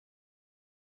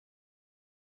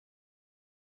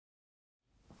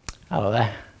Hello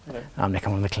there. Hello. I'm Nick,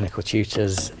 I'm one of the clinical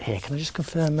tutors here. Can I just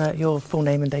confirm your full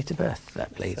name and date of birth there,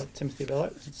 please? So, Timothy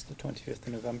Billett, it's the 25th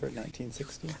of November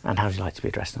 1960. And how would you like to be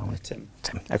addressed normally? Tim.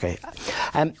 Tim, okay.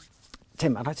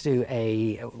 Tim, I'd like to do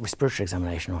a respiratory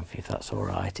examination on you, if that's all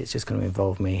right. It's just going to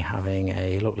involve me having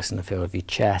a look, listen and feel of your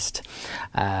chest,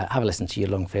 have a listen to your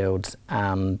lung fields,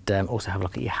 and also have a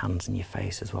look at your hands and your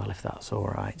face as well, if that's all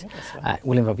right. Yeah, that's fine.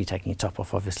 We'll involve you taking your top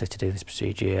off, obviously, to do this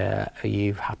procedure. Are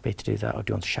you happy to do that, or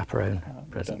do you want a chaperone?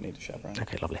 I don't need a chaperone.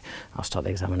 Okay, lovely. I'll start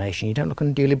the examination. You don't look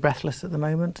unduly breathless at the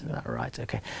moment? Is that right?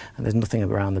 Okay. And there's nothing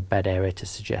around the bed area to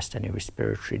suggest any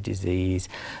respiratory disease.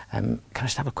 Can I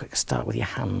just have a quick start with your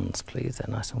hands, please? They're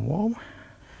nice and warm. 2,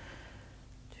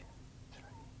 3,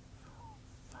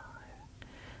 4, 5.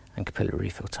 And capillary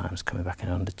refill time's coming back in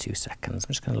under 2 seconds. I'm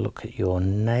just going to look at your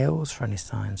nails for any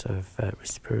signs of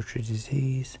respiratory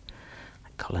disease,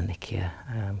 like cholinicia,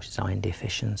 which is iron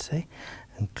deficiency,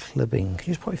 and clubbing. Can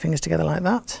you just put your fingers together like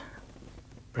that?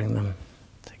 Bring them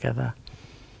together.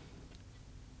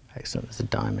 Excellent. There's a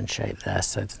diamond shape there,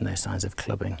 so there's no signs of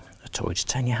clubbing at all. Just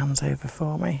turn your hands over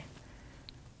for me.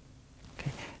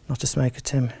 Okay. Not a smoker,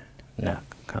 Tim? No,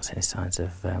 can't see any signs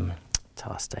of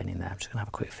tar staining there. I'm just going to have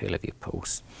a quick feel of your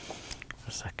pulse for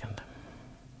a second.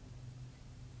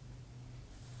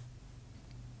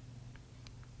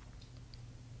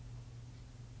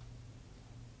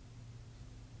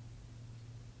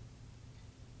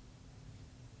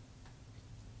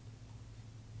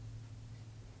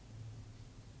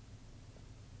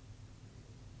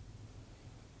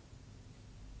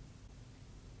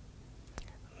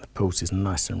 Pulse is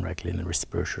nice and regular, and the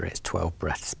respiratory rate is 12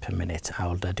 breaths per minute.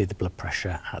 I'll do the blood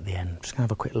pressure at the end. Just going to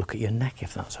have a quick look at your neck,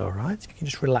 if that's all right. You can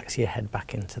just relax your head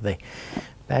back into the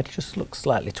bed. Just look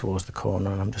slightly towards the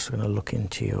corner, and I'm just going to look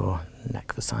into your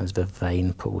neck for signs of a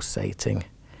vein pulsating,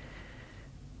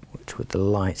 which with the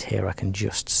light here I can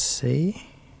just see.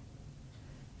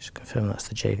 Just confirm that's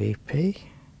the JVP.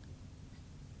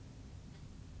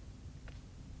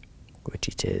 Which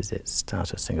it is. It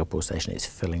starts with a single pulsation, it's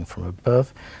filling from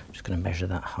above. I'm just going to measure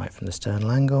that height from the sternal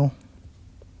angle.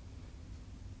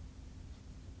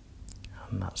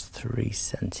 And that's 3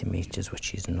 centimetres,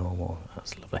 which is normal.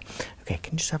 That's lovely. Okay,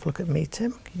 can you just have a look at me,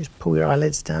 Tim? Can you just pull your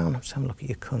eyelids down? I'm just having a look at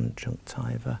your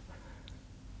conjunctiva.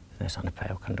 There's no sign of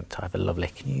pale conjunctiva. Lovely.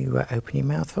 Can you open your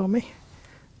mouth for me?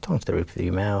 Tongue to the roof of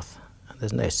your mouth. And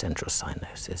there's no central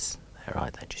cyanosis.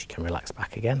 Right then, just you can relax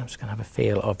back again. I'm just going to have a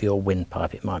feel of your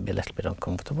windpipe. It might be a little bit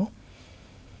uncomfortable.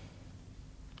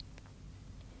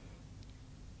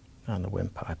 And the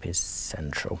windpipe is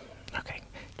central. Okay,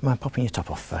 do you mind popping your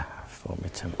top off for me,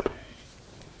 Tim?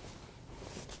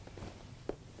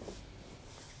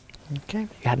 Okay, you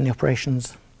had any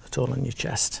operations at all on your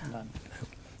chest? None. No.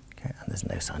 Okay, and there's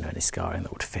no sign of any scarring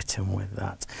that would fit in with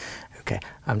that. Okay,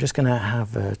 I'm just going to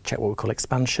have a check what we call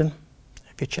expansion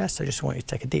your chest. I just want you to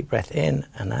take a deep breath in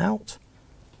and out.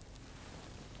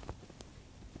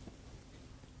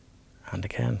 And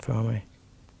again for me.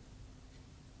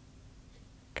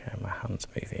 Okay, my hand's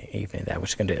moving evenly there. We're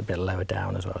just going to do it a bit lower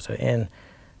down as well. So in,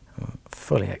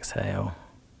 fully exhale.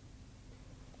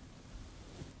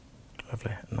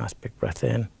 Lovely. Nice big breath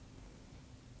in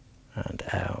and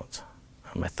out.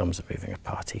 And my thumbs are moving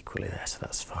apart equally there, so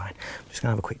that's fine. I'm just going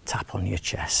to have a quick tap on your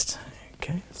chest.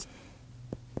 Okay.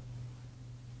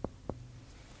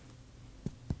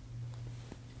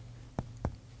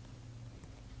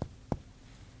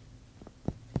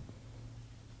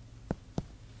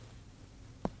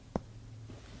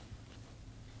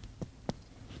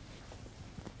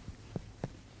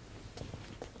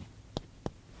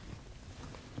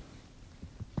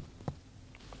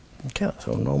 Okay, that's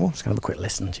all normal. Just going to have a quick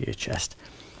listen to your chest.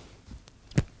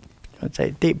 I'd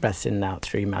take deep breaths in and out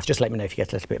through your mouth. Just let me know if you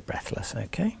get a little bit breathless,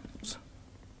 okay?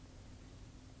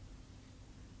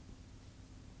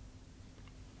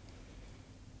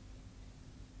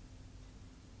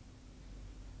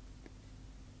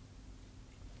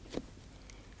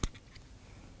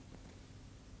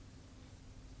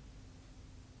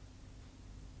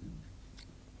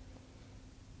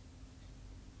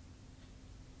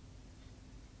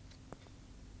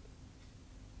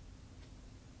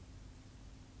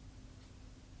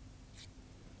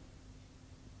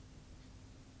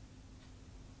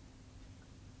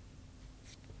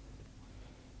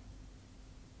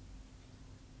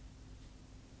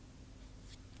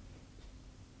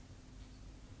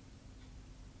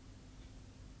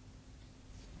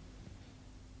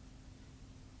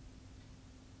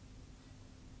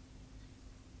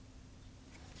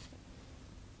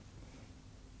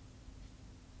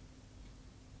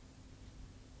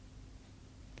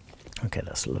 Okay,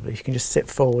 that's lovely. You can just sit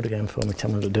forward again for me,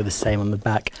 Tim, and I'll do the same on the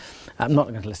back. I'm not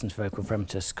going to listen to vocal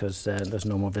fremitus because there's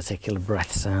no more vesicular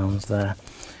breath sounds there.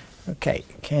 Okay,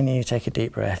 can you take a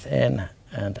deep breath in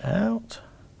and out,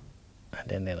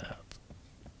 and in and out.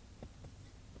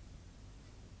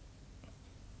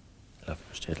 Lovely,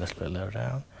 just do it a little bit lower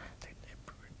down. Take a deep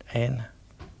breath in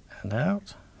and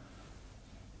out,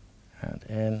 and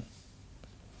in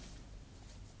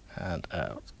and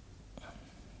out.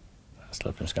 That's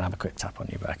lovely. I'm just going to have a quick tap on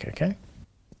your back, okay?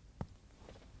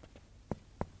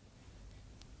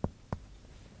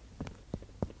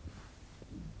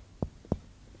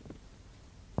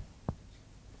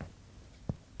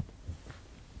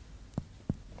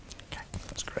 Okay,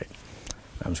 that's great.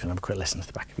 I'm just going to have a quick listen to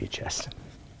the back of your chest.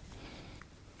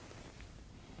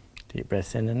 Deep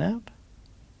breaths in and out.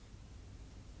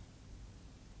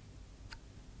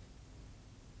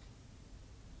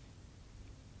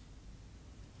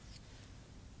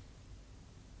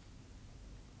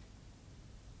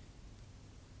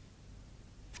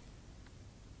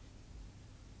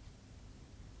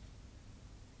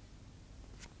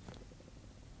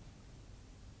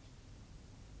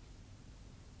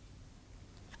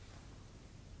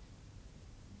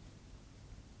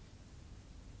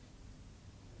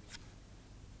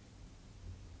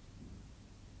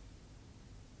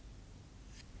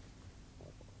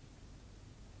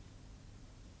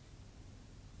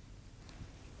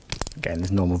 Again,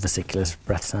 there's normal vesicular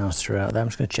breath sounds throughout there. I'm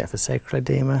just going to check for sacral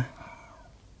edema.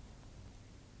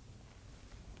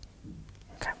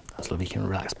 Okay, that's lovely. You can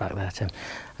relax back there, Tim.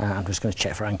 I'm just going to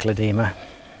check for ankle edema.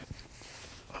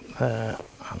 There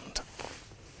and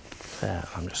there.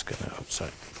 I'm just going to,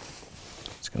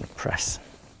 just going to press.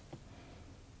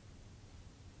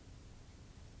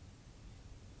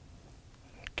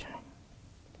 Okay.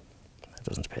 There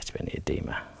doesn't appear to be any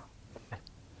edema.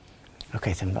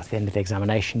 Okay, Tim, that's the end of the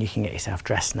examination. You can get yourself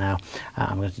dressed now.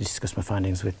 I'm going to discuss my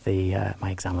findings with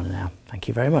my examiner now. Thank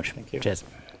you very much. Thank you. Cheers.